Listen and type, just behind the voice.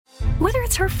Whether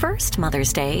it's her first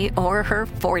Mother's Day or her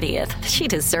 40th, she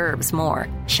deserves more.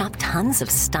 Shop tons of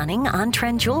stunning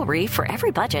on-trend jewelry for every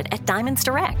budget at Diamonds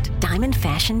Direct. Diamond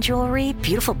fashion jewelry,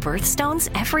 beautiful birthstones,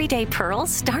 everyday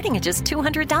pearls starting at just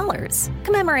 $200.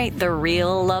 Commemorate the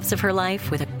real loves of her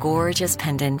life with a gorgeous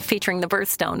pendant featuring the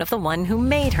birthstone of the one who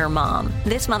made her mom.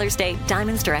 This Mother's Day,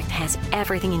 Diamonds Direct has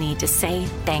everything you need to say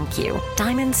thank you.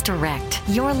 Diamonds Direct.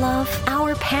 Your love,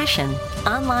 our passion.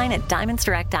 Online at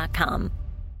diamondsdirect.com.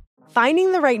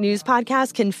 Finding the right news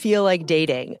podcast can feel like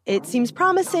dating. It seems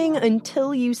promising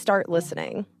until you start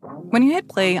listening. When you hit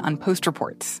play on Post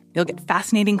Reports, you'll get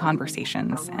fascinating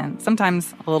conversations and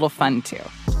sometimes a little fun, too.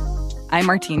 I'm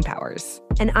Martine Powers.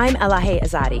 And I'm Elahe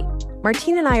Azadi.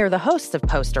 Martine and I are the hosts of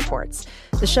Post Reports.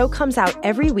 The show comes out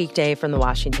every weekday from the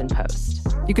Washington Post.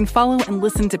 You can follow and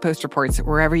listen to Post Reports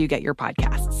wherever you get your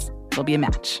podcasts. It'll be a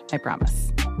match, I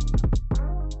promise.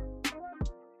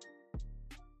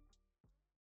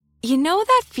 You know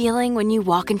that feeling when you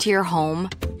walk into your home,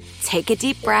 take a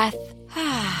deep breath,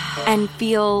 and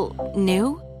feel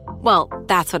new? Well,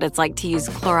 that's what it's like to use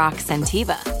Clorox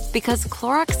Scentiva. Because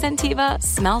Clorox Scentiva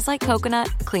smells like coconut,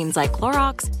 cleans like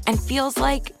Clorox, and feels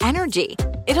like energy.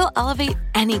 It'll elevate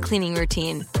any cleaning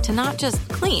routine to not just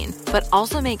clean, but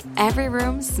also make every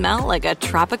room smell like a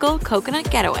tropical coconut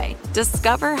getaway.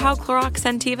 Discover how Clorox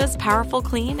Scentiva's powerful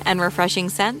clean and refreshing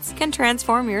scents can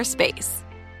transform your space.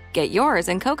 Get yours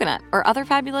in coconut or other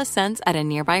fabulous scents at a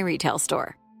nearby retail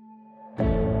store.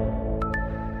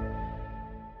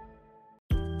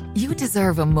 You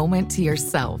deserve a moment to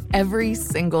yourself every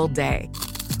single day.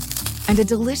 And a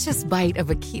delicious bite of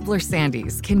a Keebler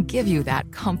Sandies can give you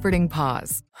that comforting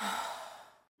pause.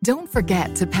 Don't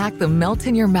forget to pack the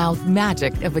melt-in-your-mouth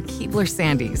magic of a Keebler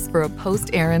Sandies for a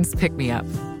post-errands pick-me-up.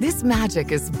 This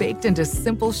magic is baked into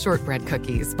simple shortbread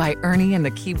cookies by Ernie and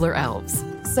the Keebler Elves.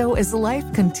 So as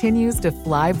life continues to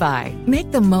fly by,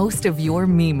 make the most of your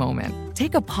me moment.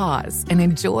 Take a pause and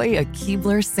enjoy a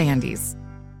Keebler Sandies.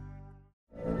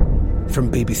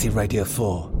 From BBC Radio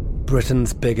 4,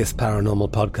 Britain's biggest paranormal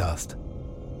podcast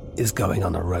is going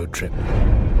on a road trip.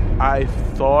 I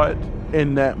thought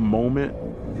in that moment,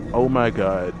 oh my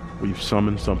God, we've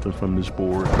summoned something from this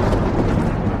board.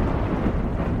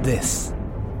 This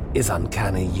is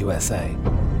Uncanny USA.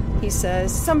 He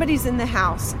says, somebody's in the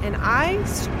house, and I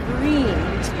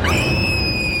screamed.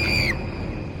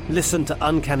 Listen to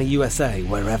Uncanny USA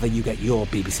wherever you get your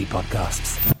BBC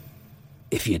podcasts,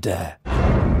 if you dare.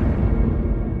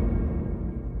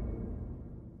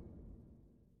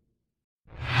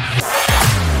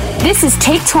 This is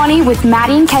Take 20 with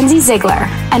Maddie and Kenzie Ziegler,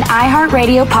 an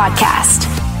iHeartRadio podcast.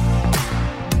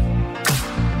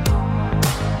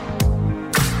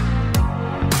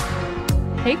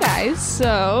 Hey guys,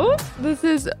 so this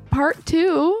is part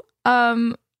 2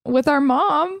 with our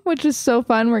mom, which is so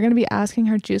fun. We're going to be asking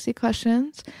her juicy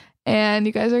questions, and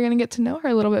you guys are going to get to know her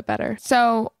a little bit better.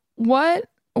 So what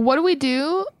do we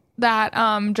do that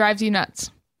drives you nuts?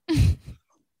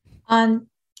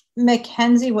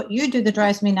 Mackenzie, what you do that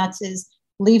drives me nuts is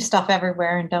leave stuff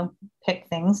everywhere and don't pick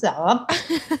things up.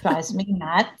 Drives me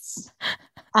nuts.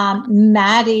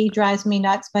 Maddie drives me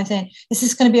nuts by saying, is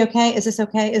this going to be okay? Is this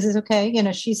okay? Is this okay? You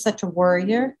know, she's such a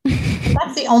worrier.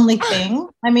 That's the only thing.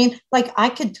 I mean, like, I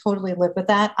could totally live with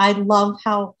that. I love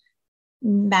how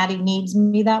Maddie needs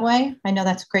me that way. I know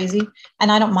that's crazy.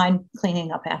 And I don't mind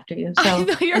cleaning up after you. So I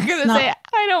know you're going to say,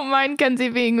 I don't mind Kenzie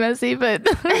being messy, but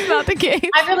that's not the case.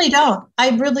 I really don't.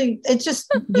 It's just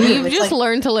You've just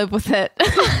learned to live with it.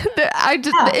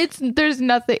 There's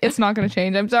nothing, it's not going to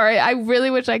change. I'm sorry. I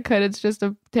really wish I could. It's just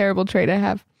a terrible trait I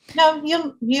have. No,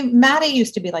 Maddie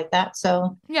used to be like that.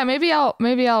 So yeah, maybe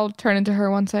I'll turn into her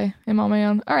once I am on my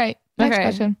own. All right. Next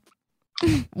question.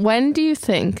 When do you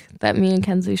think that me and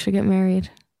Kenzie should get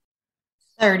married?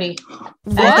 30.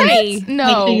 What?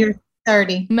 No. You're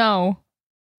 30. No.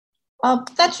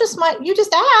 That's just you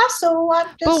just asked, so I'm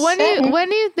just But saying. when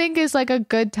do you think is like a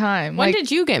good time? When did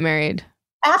you get married?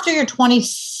 After you're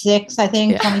 26, I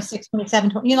think, 26, 27,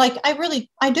 20. You know, like,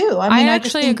 I do. I mean, I actually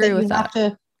just think agree with you that. have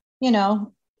to, you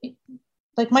know,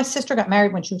 like, my sister got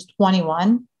married when she was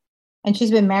 21, and she's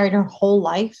been married her whole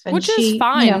life. And Which is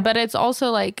fine, but it's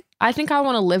also like, I think I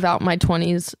want to live out my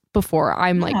 20s before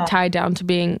I'm like tied down to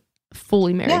being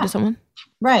fully married to someone.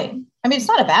 Right. I mean, it's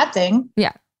not a bad thing.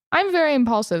 Yeah. I'm very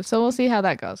impulsive, so we'll see how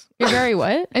that goes. You're very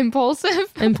what?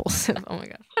 Impulsive? Impulsive. Oh my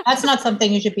gosh. That's not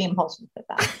something you should be impulsive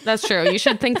about. That's true. You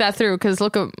should think that through, because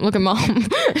look at mom.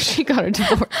 She got a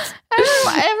divorce.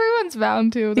 Everyone's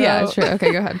bound to, though. Yeah, true.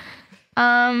 Okay, go ahead.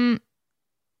 I don't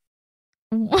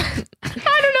know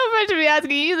if I should be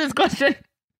asking you this question.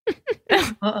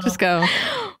 Just go.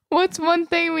 What's one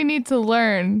thing we need to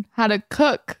learn? How to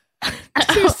cook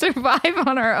to survive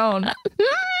on our own.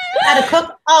 How to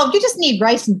cook? Oh, you just need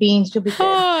rice and beans. You'll be good.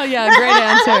 Oh, yeah. Great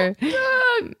answer.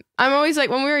 I'm always like,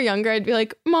 when we were younger, I'd be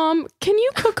like, Mom, can you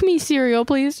cook me cereal,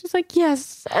 please? She's like,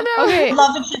 yes. Okay,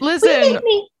 Love it. listen,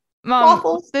 Mom,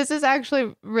 waffles? this is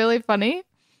actually really funny.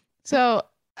 So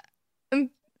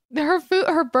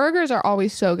her burgers are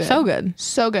always so good.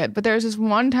 So good. But there's this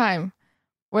one time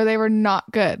where they were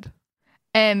not good.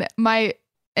 And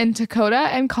Dakota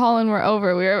and Colin were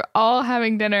over. We were all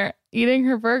having dinner, eating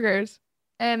her burgers.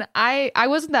 And I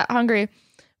wasn't that hungry,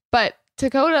 but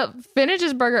Dakota finished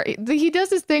his burger. He does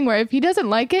this thing where if he doesn't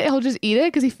like it, he'll just eat it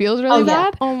because he feels really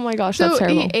bad. Oh my gosh, so that's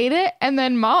terrible. he ate it, and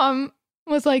then Mom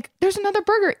was like, "There's another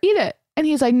burger, eat it." And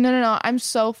he's like, "No, I'm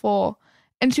so full."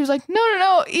 And she was like,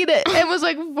 "No, eat it," and was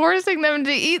like forcing them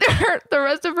to eat the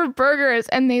rest of her burgers.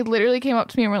 And they literally came up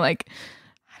to me and were like,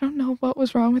 "I don't know what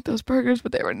was wrong with those burgers,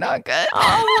 but they were not good." Oh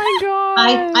my god!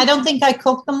 I don't think I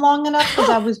cooked them long enough because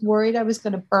I was worried I was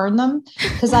going to burn them,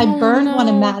 because I burned one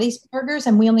of Maddie's burgers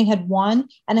and we only had one,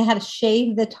 and I had to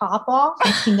shave the top off,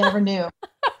 and she never knew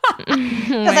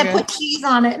because I put cheese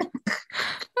on it.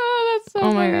 Oh, that's so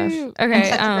funny. My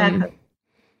gosh.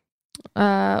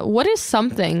 Okay. What is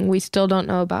something we still don't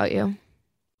know about you?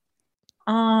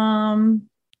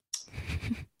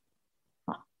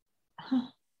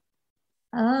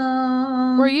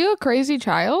 Were you a crazy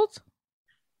child?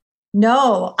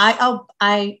 No,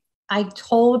 I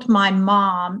told my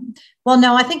mom. Well,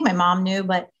 no, I think my mom knew,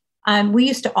 but we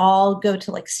used to all go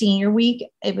to like senior week.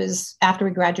 It was after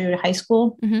we graduated high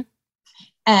school,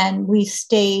 and we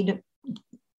stayed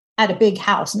at a big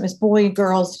house, and it was boy and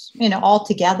girls, all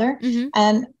together.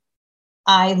 And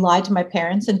I lied to my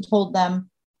parents and told them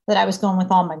that I was going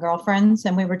with all my girlfriends,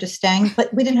 and we were just staying,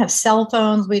 but we didn't have cell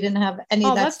phones. We didn't have any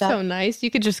of that stuff. That's so nice.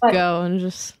 You could just go and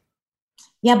just.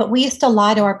 Yeah, but we used to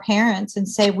lie to our parents and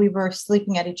say we were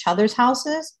sleeping at each other's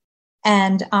houses.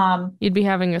 And you'd be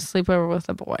having a sleepover with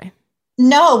a boy.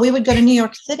 No, we would go to New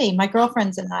York City, my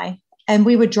girlfriends and I, and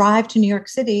we would drive to New York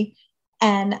City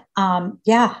and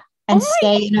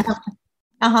stay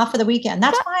for the weekend.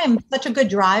 That's why I'm such a good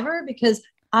driver, because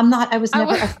I was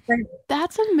never afraid.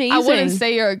 That's amazing. I wouldn't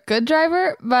say you're a good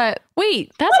driver, but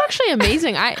wait, that's actually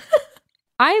amazing.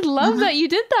 I love that you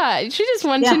did that. She just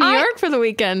went to New York for the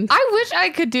weekend. I wish I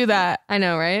could do that. I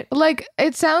know, right? Like,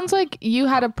 it sounds like you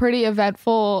had a pretty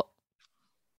eventful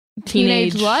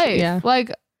teenage life. Yeah.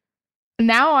 Like,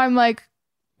 now I'm like,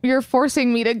 you're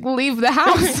forcing me to leave the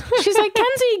house. She's like,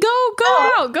 Kenzie, go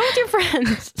out. Go with your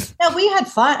friends. No, we had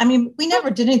fun. I mean, we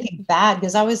never did anything bad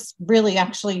because I was really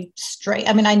actually straight.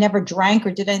 I mean, I never drank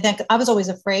or did anything. I was always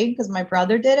afraid because my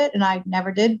brother did it and I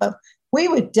never did. But we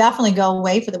would definitely go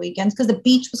away for the weekends because the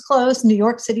beach was closed. New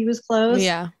York City was closed.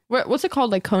 Yeah. What's it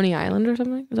called? Like Coney Island or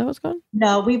something? Is that what's called?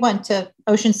 No, we went to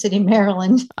Ocean City,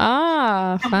 Maryland.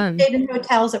 Ah, fun. We stayed in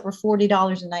hotels that were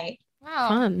 $40 a night.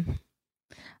 Wow.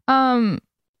 Fun.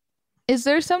 Is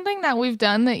there something that we've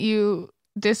done that you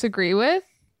disagree with?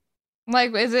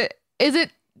 Like, is it,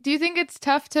 do you think it's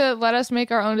tough to let us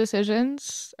make our own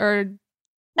decisions, or?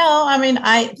 No, I mean,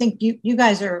 I think you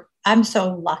guys I'm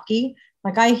so lucky.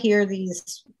 Like, I hear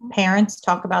these parents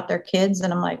talk about their kids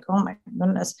and I'm like, oh my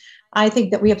goodness. I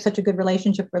think that we have such a good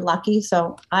relationship. We're lucky.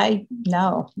 So I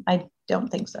don't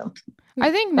think so.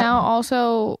 I think now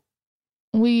also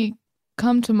we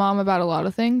come to Mom about a lot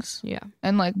of things. Yeah.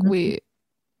 And like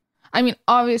I mean,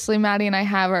 obviously Maddie and I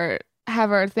have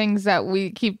our things that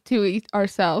we keep to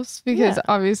ourselves because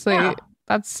obviously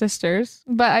that's sisters.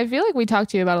 But I feel like we talk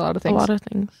to you about a lot of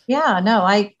things. Yeah, no,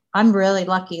 I'm really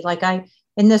lucky. Like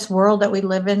in this world that we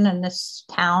live in this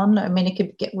town, I mean, it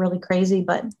could get really crazy,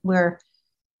 but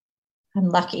I'm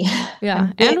lucky.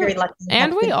 Yeah. I'm very lucky.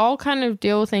 And we all kind of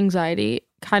deal with anxiety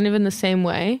kind of in the same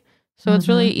way. So it's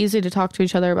really easy to talk to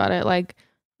each other about it. Like,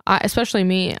 especially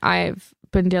me, I've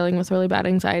been dealing with really bad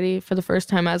anxiety for the first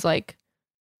time as like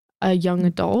a young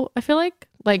adult. I feel like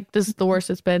this is the worst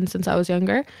it's been since I was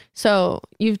younger. So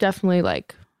you've definitely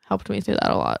like helped me through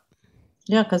that a lot.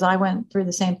 Yeah, because I went through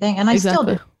the same thing and I still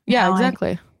do. Yeah,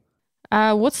 exactly.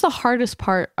 What's the hardest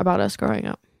part about us growing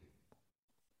up?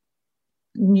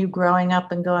 You growing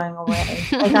up and going away.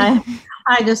 Like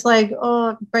I just like, oh,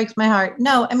 it breaks my heart.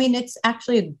 No, I mean, it's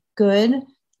actually good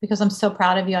because I'm so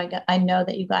proud of you. I know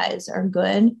that you guys are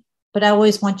good, but I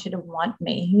always want you to want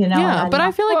me, you know? Yeah, but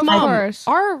I feel like, Mom,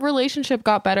 our relationship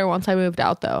got better once I moved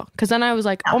out though. Cause then I was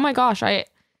like, oh my gosh, it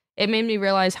made me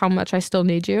realize how much I still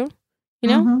need you. You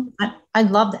know? I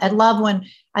love that. I love when,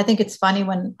 I think it's funny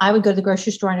when I would go to the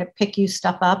grocery store and I'd pick you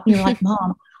stuff up and you're like,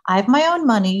 Mom, I have my own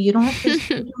money. You don't have to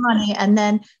spend your money. And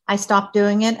then I stopped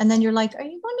doing it. And then you're like, are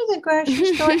you going to the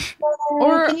grocery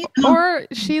store? or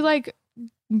she like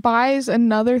buys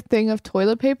another thing of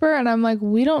toilet paper, and I'm like,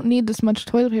 we don't need this much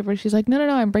toilet paper. She's like, no,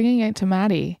 I'm bringing it to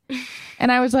Maddie.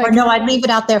 And I was like, or no, I'd leave it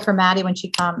out there for Maddie when she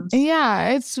comes. Yeah,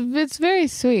 it's very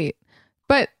sweet.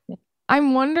 But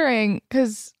I'm wondering,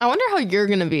 because I wonder how you're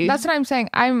gonna be. That's what I'm saying.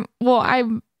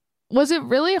 Was it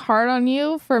really hard on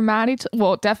you for Maddie to,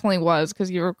 well, it definitely was, because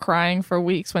you were crying for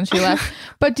weeks when she left.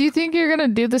 But do you think you're gonna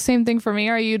do the same thing for me?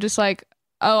 Or are you just like,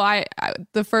 oh, I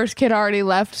the first kid already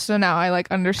left, so now I like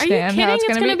understand. Are you kidding? How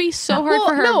it's gonna be so hard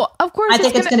for her. No, of course. I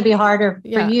think it's gonna be harder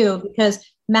Yeah. for you because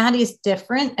Maddie's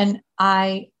different, and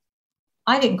I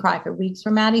didn't cry for weeks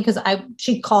for Maddie because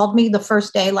she called me the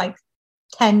first day like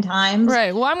 10 times.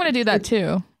 Right. Well, I'm gonna do that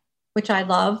too, which I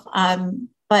love.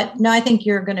 But no, I think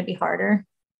you're gonna be harder.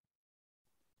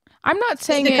 I'm not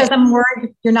saying because I'm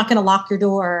worried you're not going to lock your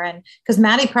door, and because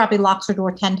Maddie probably locks her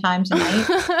door 10 times a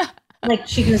night. Like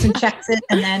she goes and checks it,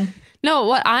 and then no.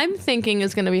 What I'm thinking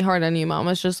is going to be hard on you, Mom.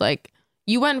 Is just like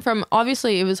you went from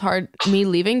obviously it was hard me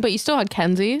leaving, but you still had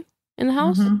Kenzie in the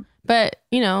house. Mhm. But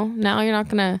now you're not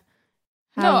gonna.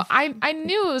 No, I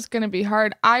knew it was gonna be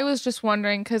hard. I was just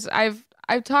wondering because I've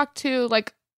talked to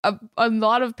like a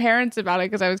lot of parents about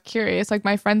it because I was curious. Like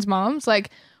my friends' moms,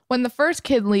 like when the first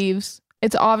kid leaves,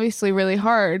 it's obviously really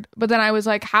hard. But then I was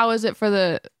like, how is it for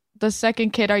the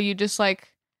second kid? Are you just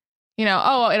like, it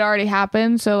already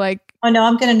happened, so like. Oh no,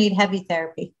 I'm going to need heavy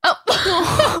therapy. Oh,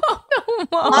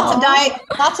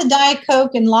 lots of Diet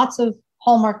Coke and lots of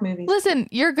Hallmark movies. Listen,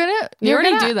 you're gonna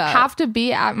do that. Have to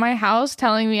be at my house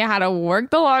telling me how to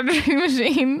work the laundry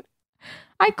machine.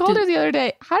 I called her the other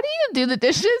day. How do you do the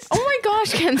dishes? Oh my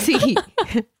gosh, Kenzie.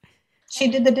 She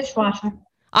did the dishwasher.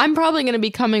 I'm probably gonna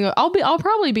be coming. I'll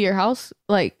probably be your house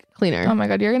like cleaner. Oh my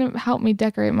god, you're gonna help me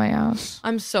decorate my house.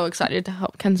 I'm so excited to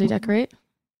help Kenzie decorate.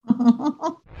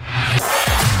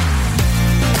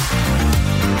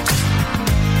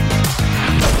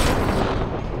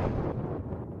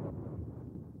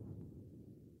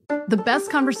 The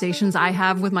best conversations I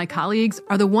have with my colleagues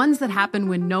are the ones that happen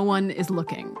when no one is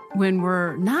looking, when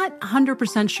we're not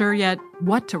 100% sure yet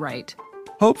what to write.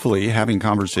 Hopefully, having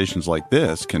conversations like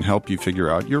this can help you figure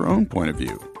out your own point of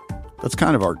view. That's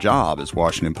kind of our job as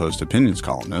Washington Post opinions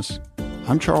columnists.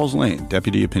 I'm Charles Lane,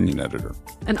 Deputy Opinion Editor.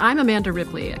 And I'm Amanda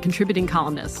Ripley, a contributing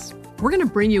columnist. We're going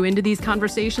to bring you into these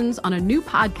conversations on a new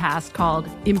podcast called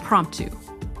Impromptu.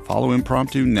 Follow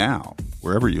Impromptu now,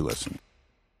 wherever you listen.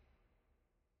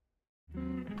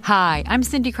 Hi, I'm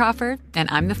Cindy Crawford, and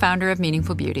I'm the founder of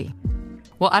Meaningful Beauty.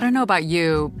 Well, I don't know about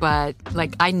you, but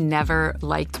I never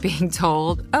liked being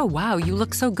told, oh, wow, you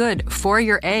look so good for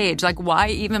your age. Why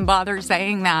even bother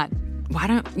saying that? Why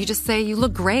don't you just say you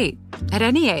look great at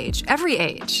any age, every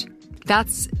age?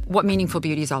 That's what Meaningful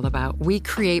Beauty is all about. We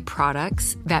create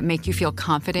products that make you feel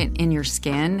confident in your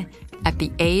skin at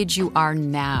the age you are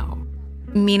now.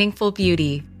 Meaningful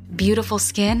Beauty. Beautiful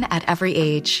skin at every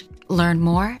age. Learn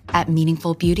more at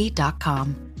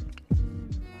meaningfulbeauty.com.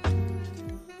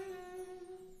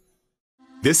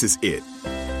 This is it.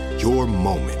 Your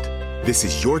moment. This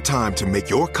is your time to make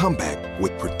your comeback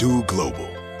with Purdue Global.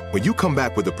 When you come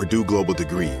back with a Purdue Global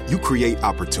degree, you create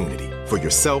opportunity for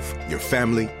yourself, your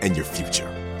family, and your future.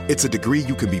 It's a degree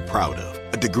you can be proud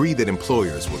of, a degree that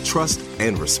employers will trust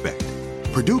and respect.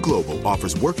 Purdue Global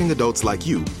offers working adults like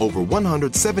you over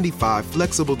 175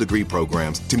 flexible degree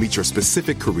programs to meet your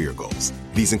specific career goals.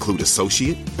 These include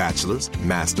associate, bachelor's,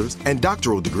 master's, and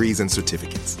doctoral degrees and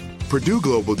certificates. Purdue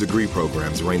Global degree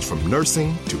programs range from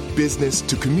nursing to business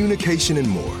to communication and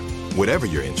more. Whatever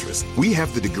your interest, we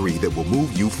have the degree that will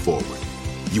move you forward.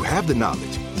 You have the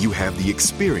knowledge, you have the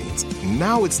experience.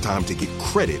 Now it's time to get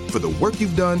credit for the work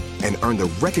you've done and earn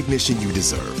the recognition you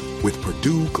deserve with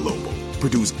Purdue Global,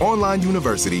 Purdue's online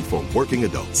university for working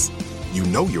adults. You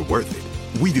know you're worth it.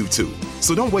 We do too.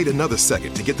 So don't wait another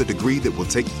second to get the degree that will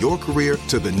take your career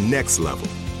to the next level.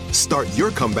 Start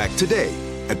your comeback today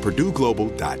at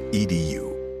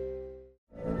purdueglobal.edu.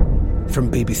 From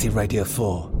BBC Radio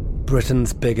 4,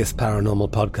 Britain's biggest paranormal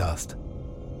podcast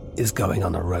is going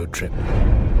on a road trip.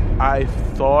 I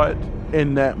thought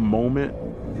in that moment,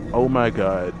 oh my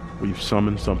God, we've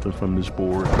summoned something from this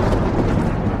board.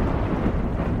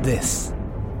 This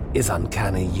is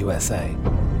Uncanny USA.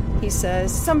 He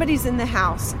says, somebody's in the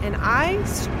house, and I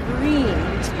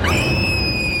screamed.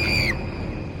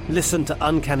 Listen to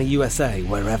Uncanny USA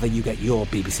wherever you get your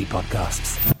BBC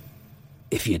podcasts,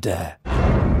 if you dare.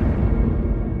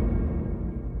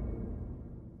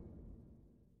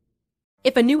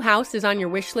 If a new house is on your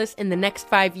wish list in the next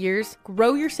 5 years,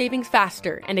 grow your savings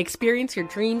faster and experience your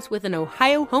dreams with an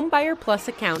Ohio Homebuyer Plus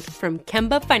account from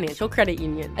Kemba Financial Credit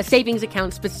Union. A savings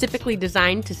account specifically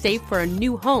designed to save for a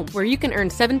new home where you can earn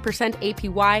 7%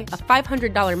 APY, a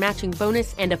 $500 matching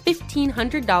bonus, and a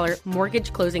 $1,500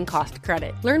 mortgage closing cost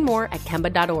credit. Learn more at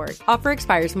Kemba.org. Offer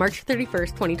expires March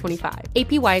 31st, 2025.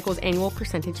 APY equals annual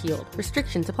percentage yield.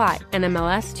 Restrictions apply.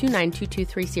 NMLS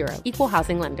 292230. Equal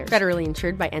housing lender. Federally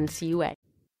insured by NCUA.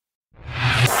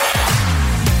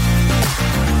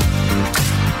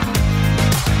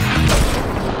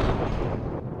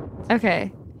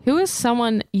 Okay. Who is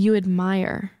someone you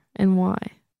admire and why?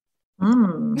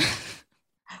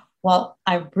 Well,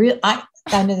 I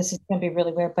know this is going to be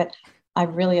really weird, but I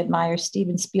really admire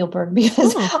Steven Spielberg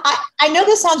because I know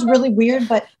this sounds really weird,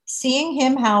 but seeing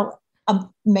him, how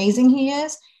amazing he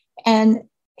is, and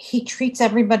he treats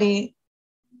everybody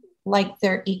like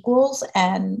they're equals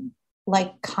and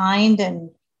like kind and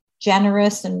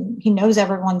generous, and he knows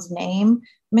everyone's name.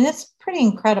 I mean, it's pretty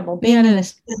incredible being in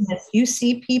this business. You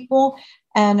see people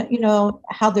and you know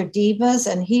how they're divas,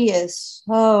 and he is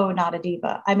so not a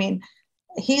diva. I mean,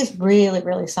 he's really,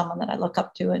 really someone that I look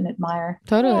up to and admire.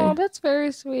 Totally. Oh, that's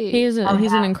very sweet. He's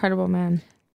an incredible man.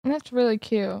 That's really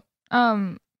cute.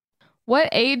 What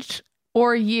age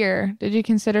or year did you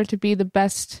consider to be the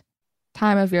best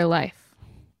time of your life?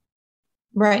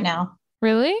 Right now.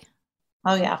 Really?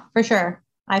 Oh yeah, for sure.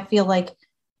 I feel like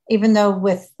even though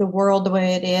with the world the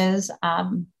way it is,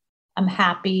 I'm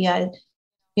happy.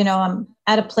 I'm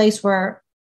at a place where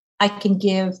I can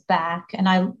give back, and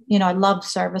I love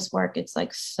service work. It's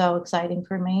like so exciting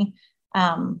for me.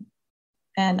 And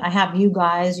I have you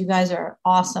guys. You guys are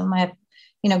awesome. I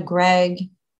have, Greg.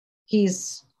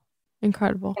 He's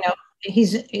incredible.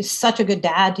 He's such a good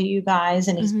dad to you guys,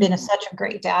 and he's been such a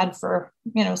great dad for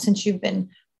since you've been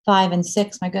 5 and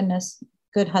 6. My goodness,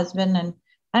 good husband, and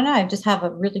I don't know. I just have a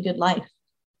really good life.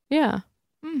 Yeah.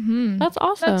 Mm-hmm. That's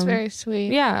awesome. That's very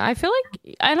sweet. Yeah, I feel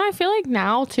like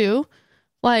now too,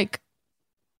 like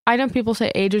I know people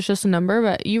say age is just a number,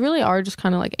 but you really are just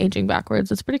kind of like aging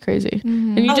backwards. It's pretty crazy.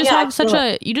 Mm-hmm. And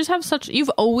you you've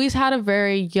always had a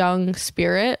very young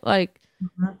spirit. Like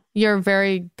you're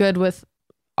very good with,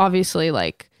 obviously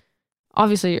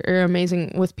you're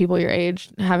amazing with people your age,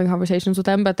 having conversations with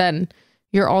them, but then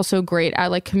you're also great at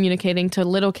like communicating to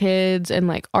little kids and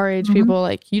like our age people.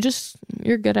 Like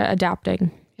you're good at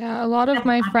adapting. Yeah, a lot of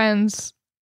my friends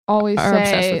always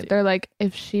say, they're like,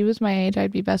 if she was my age,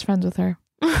 I'd be best friends with her.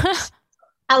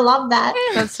 I love that.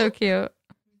 That's so cute.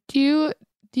 Do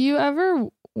you ever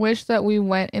wish that we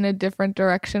went in a different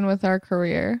direction with our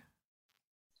career?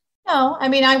 No, I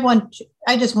mean, I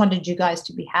just wanted you guys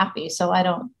to be happy. So I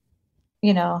don't,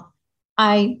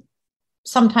 I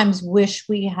sometimes wish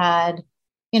we had,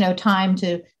 time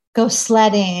to go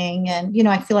sledding. And,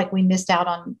 I feel like we missed out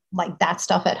on like that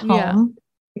stuff at home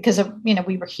because of,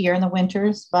 we were here in the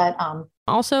winters, but,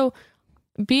 also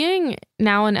being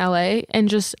now in LA and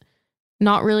just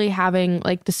not really having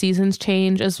like the seasons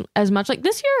change as much. Like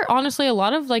this year, honestly, a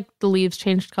lot of like the leaves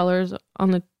changed colors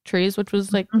on the trees, which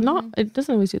was like it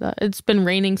doesn't always do that. It's been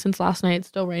raining since last night. It's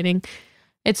still raining.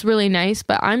 It's really nice,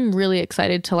 but I'm really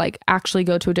excited to like actually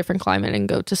go to a different climate and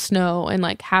go to snow and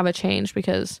like have a change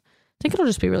because I think it'll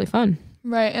just be really fun.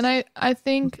 Right. And I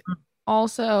think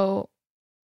also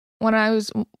when I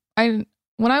was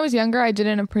younger, I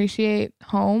didn't appreciate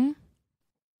home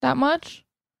that much.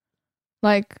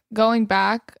 Like going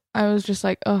back, I was just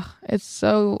like, oh,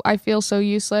 I feel so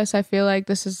useless. I feel like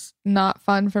this is not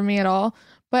fun for me at all.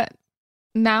 But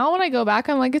now when I go back,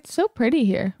 I'm like, it's so pretty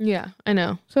here. Yeah, I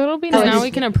know. So it'll be nice. nice. Now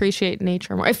we can appreciate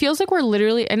nature more. It feels like we're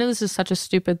literally, I know this is such a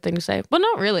stupid thing to say, but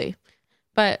not really.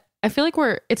 But I feel like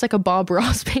it's like a Bob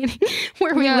Ross painting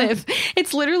where we live.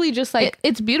 It's literally just like,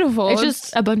 it's beautiful. It's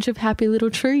just a bunch of happy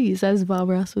little trees, as Bob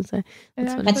Ross would say.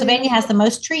 Pennsylvania has the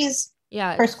most trees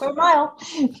per square mile.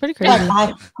 Pretty crazy.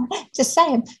 Just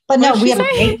saying. But no, we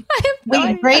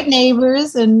have great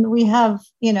neighbors, and we have,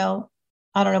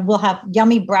 I don't know, we'll have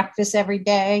yummy breakfast every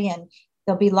day, and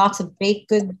there'll be lots of baked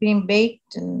goods being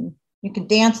baked, and you can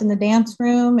dance in the dance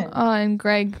room. And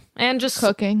Greg. And just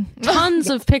cooking. Tons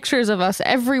of pictures of us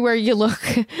everywhere you look.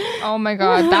 Oh my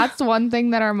God. That's one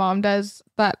thing that our mom does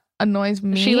that annoys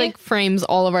me. She like frames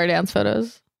all of our dance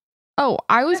photos. Oh,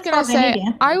 I was going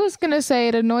to say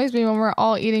it annoys me when we're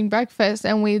all eating breakfast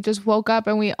and we just woke up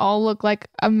and we all look like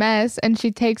a mess, and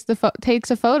she takes a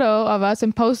photo of us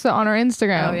and posts it on our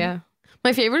Instagram. Oh yeah.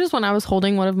 My favorite is when I was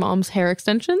holding one of Mom's hair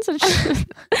extensions and she,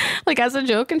 like as a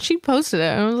joke, and she posted it.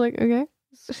 And I was like, okay.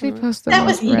 She posted that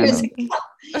was years ago.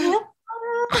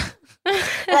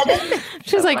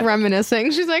 She's like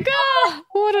reminiscing. She's like,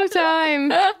 what a time.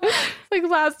 Like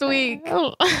last week.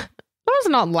 Oh, that was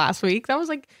not last week. That was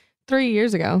like 3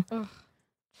 years ago. Ugh.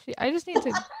 I just need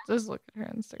to just look at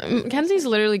her Instagram. Kenzie's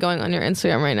literally going on your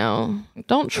Instagram right now.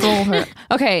 Don't troll her.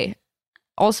 Okay.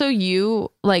 Also,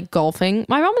 you like golfing.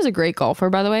 My mom is a great golfer,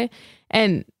 by the way.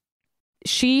 And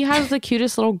she has the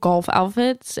cutest little golf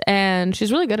outfits and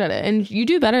she's really good at it. And you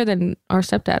do better than our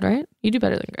stepdad, right? You do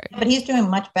better than Greg. But he's doing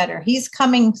much better. He's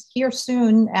coming here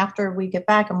soon after we get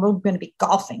back and we're going to be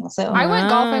golfing. So I went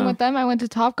golfing with them. I went to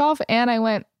Topgolf and I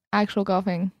went actual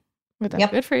golfing with them.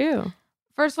 Yep. Good for you.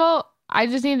 First of all, I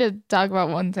just need to talk about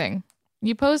one thing.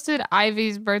 You posted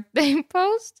Ivy's birthday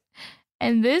post,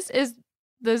 and this is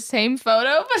the same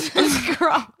photo, but it's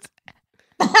cropped.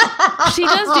 She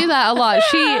does do that a lot.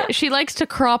 She likes to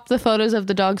crop the photos of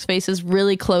the dog's faces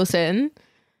really close in.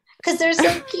 Because they're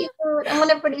so cute. I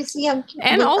want everybody to see how cute.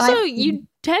 And also, you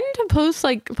tend to post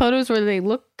like photos where they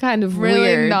look kind of really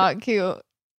weird. Not cute.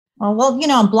 Oh, well,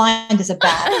 I'm blind as a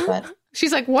bat, but...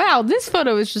 She's like, wow, this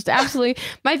photo is just absolutely...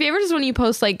 My favorite is when you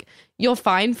post, like, you'll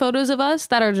find photos of us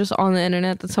that are just on the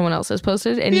internet that someone else has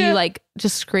posted, and you, like,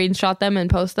 just screenshot them and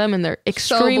post them, and they're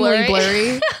extremely blurry.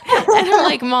 And I'm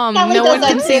like, Mom, no one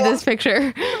can see this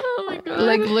picture. Oh, my God.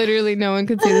 Like, literally no one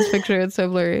can see this picture. It's so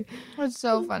blurry. It's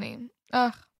so funny.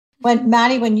 Ugh.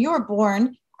 When you were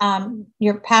born,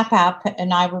 your pap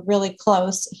and I were really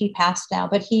close. He passed now,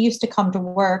 but he used to come to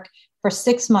work for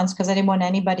 6 months because I didn't want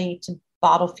anybody to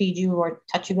bottle feed you or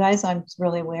touch you guys. I'm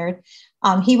really weird.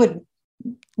 He would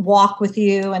walk with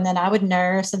you and then I would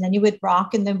nurse and then you would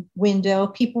rock in the window.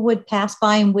 People would pass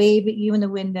by and wave at you in the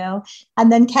window.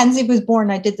 And then Kenzie was born.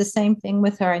 I did the same thing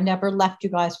with her. I never left you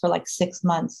guys for like 6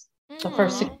 months, the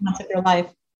first 6 months of your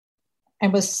life.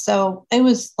 It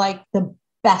was like the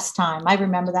best time. I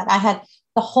remember that. I had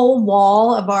the whole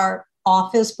wall of our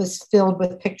office was filled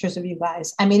with pictures of you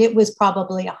guys. I mean, it was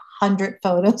probably 100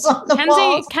 photos on the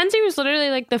walls. Kenzie was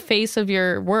literally like the face of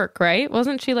your work, right?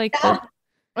 Wasn't she like Oh,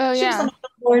 yeah. She was on a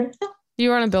billboard. You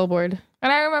were on a billboard.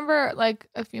 And I remember like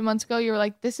a few months ago, you were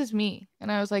like, this is me.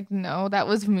 And I was like, no, that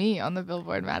was me on the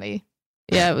billboard, Maddie.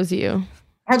 Yeah, it was you.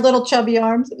 Her little chubby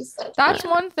arms. It was so That's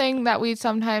cute. one thing that we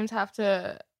sometimes have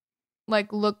to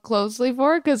like look closely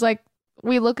for. Cause like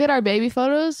we look at our baby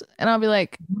photos and I'll be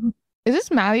like, is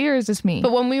this Maddie or is this me?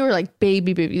 But when we were like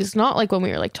babies, not like when we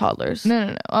were like toddlers.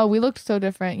 No. Oh, we looked so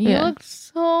different. You looked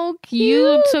so cute. You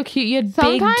looked so cute. You had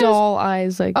big doll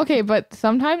eyes. Like okay, but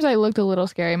sometimes I looked a little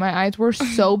scary. My eyes were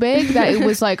so big that it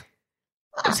was like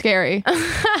scary.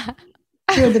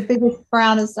 You were the biggest,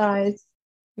 brownest eyes.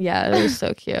 Yeah, it was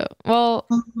so cute. Well,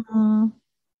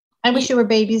 I wish you were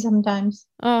babies sometimes.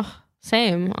 Oh,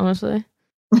 same, honestly.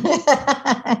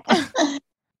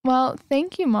 Well,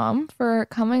 thank you, Mom, for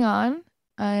coming on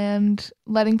and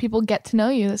letting people get to know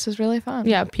you. This was really fun.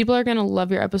 Yeah, people are going to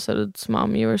love your episodes,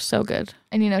 Mom. You were so good.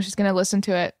 And she's going to listen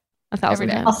to it 1,000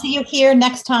 times. I'll see you here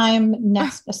next time,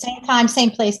 same time, same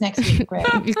place next week, Greg.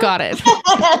 You got it.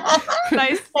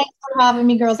 Nice. Thanks for having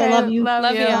me, girls. I love you.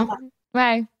 Love you.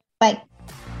 Bye. Bye.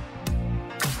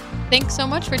 Thanks so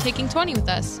much for taking 20 with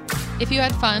us. If you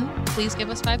had fun, please give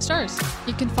us 5 stars.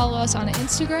 You can follow us on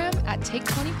Instagram at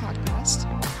Take20Podcast.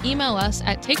 Email us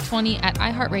at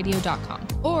take20@iheartradio.com.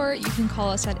 Or you can call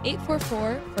us at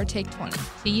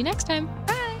 844-4TAKE20. See you next time.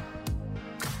 Bye.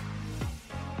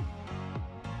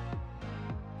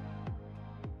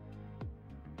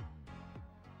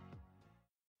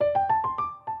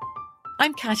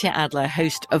 I'm Katya Adler,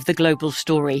 host of The Global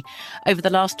Story. Over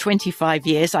the last 25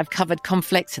 years, I've covered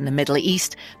conflicts in the Middle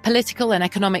East, political and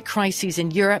economic crises in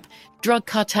Europe, drug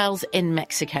cartels in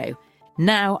Mexico.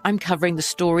 Now I'm covering the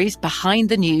stories behind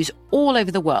the news all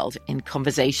over the world in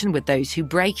conversation with those who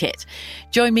break it.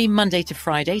 Join me Monday to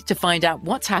Friday to find out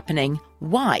what's happening,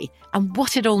 why, and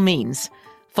what it all means.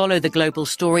 Follow The Global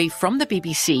Story from the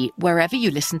BBC wherever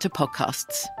you listen to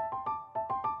podcasts.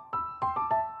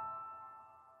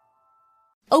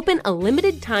 Open a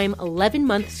limited-time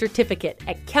 11-month certificate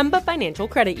at Kemba Financial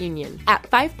Credit Union. At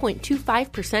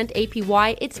 5.25%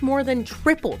 APY, it's more than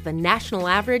triple the national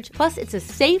average, plus it's a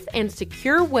safe and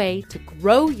secure way to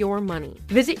grow your money.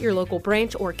 Visit your local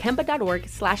branch or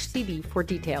kemba.org/cd for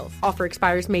details. Offer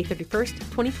expires May 31st,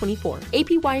 2024.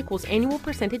 APY equals annual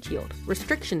percentage yield.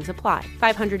 Restrictions apply.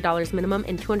 $500 minimum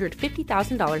and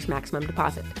 $250,000 maximum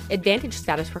deposit. Advantage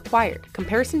status required.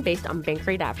 Comparison based on bank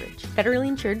rate average. Federally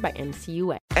insured by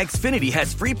NCUA. Xfinity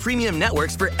has free premium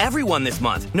networks for everyone this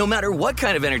month, no matter what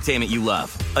kind of entertainment you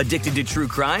love. Addicted to true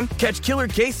crime? Catch killer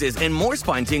cases and more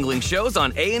spine-tingling shows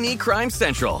on A&E Crime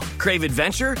Central. Crave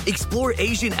adventure? Explore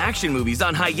Asian action movies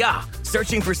on Hi-Ya.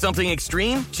 Searching for something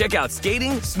extreme? Check out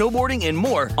skating, snowboarding, and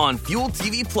more on Fuel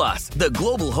TV Plus, the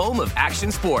global home of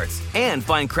action sports. And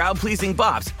find crowd-pleasing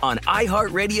bops on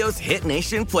iHeartRadio's Hit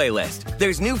Nation playlist.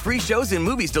 There's new free shows and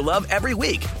movies to love every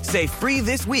week. Say free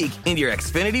this week in your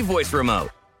Xfinity voice remote.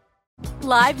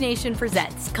 Live Nation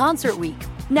presents Concert Week.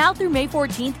 Now through May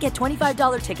 14th, get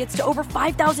 $25 tickets to over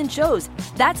 5,000 shows.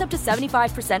 That's up to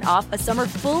 75% off a summer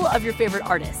full of your favorite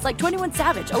artists like 21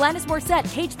 Savage, Alanis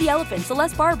Morissette, Cage the Elephant,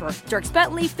 Celeste Barber, Dierks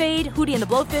Bentley, Fade, Hootie and the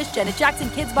Blowfish, Janet Jackson,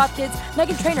 Kids Bop Kids,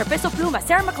 Meghan Trainor, Peso Pluma,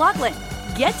 Sarah McLachlan.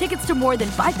 Get tickets to more than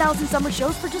 5,000 summer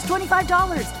shows for just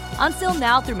 $25. On sale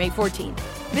now through May 14th.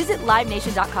 Visit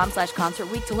LiveNation.com/Concert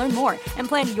Week to learn more and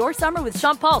plan your summer with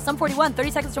Sean Paul, Sum 41,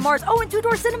 30 Seconds to Mars, and Two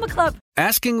Door Cinema Club.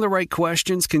 Asking the right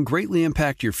questions can greatly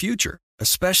impact your future,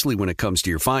 especially when it comes to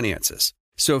your finances.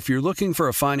 So if you're looking for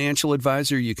a financial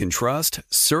advisor you can trust,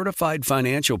 certified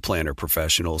financial planner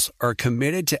professionals are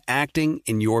committed to acting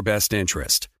in your best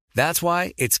interest. That's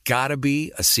why it's got to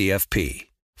be a CFP.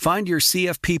 Find your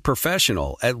CFP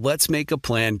professional at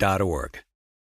letsmakeaplan.org.